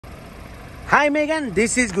Hi Megan,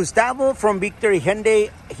 this is Gustavo from Victory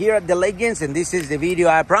Hyundai here at the Legends, and this is the video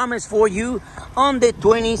I promised for you on the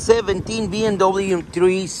 2017 BMW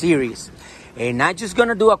 3 Series. And I'm just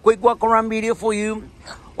gonna do a quick walk around video for you.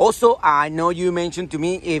 Also, I know you mentioned to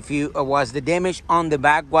me if the damage on the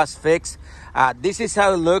back was fixed. This is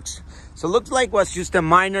how it looks. So it looks like it was just a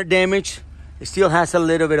minor damage. It still has a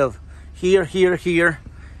little bit of here.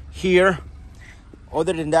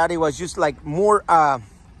 Other than that, it was just like more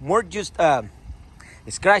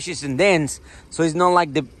scratches and dents. So it's not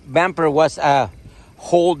like the bumper was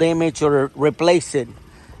whole damage or replace it.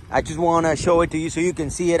 I just want to show it to you so you can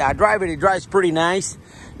see it. I drive it. It drives pretty nice.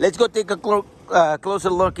 Let's go take a closer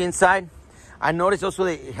look inside. I noticed also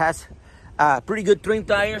that it has pretty good trim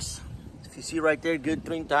tires. If you see right there, good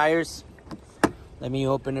trim tires. Let me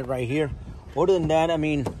open it right here. Other than that, I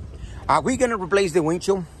mean, we're gonna replace the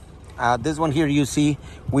windshield. This one here you see,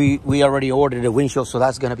 we already ordered the windshield, so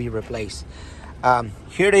that's gonna be replaced.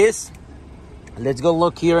 Here it is. Let's go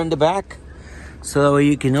look here in the back so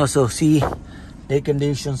you can also see the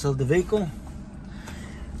conditions of the vehicle.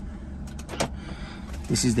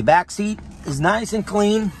 This is the back seat. It's nice and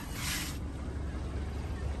clean.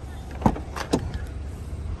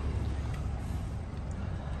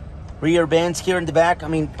 Rear vents here in the back. I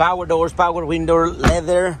mean, power doors, power window,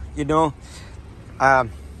 leather, you know.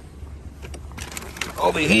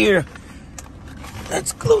 Over here,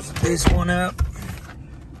 let's close this one up.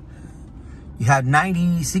 You have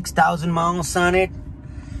 96,000 miles on it.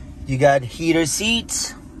 You got heater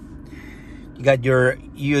seats. You got your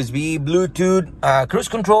USB, Bluetooth, cruise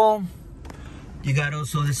control. You got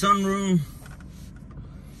also the sunroom.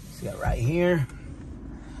 See that right here.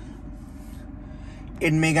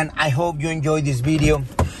 And Megan, I hope you enjoyed this video.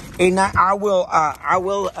 And I will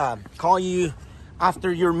call you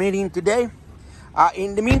after your meeting today.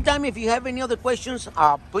 In the meantime, if you have any other questions,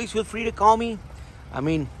 please feel free to call me. I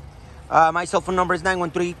mean, my cell phone number is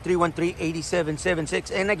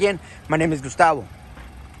 913-313-8776. And again, my name is Gustavo.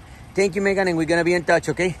 Thank you, Megan, and we're going to be in touch,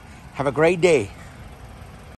 okay? Have a great day.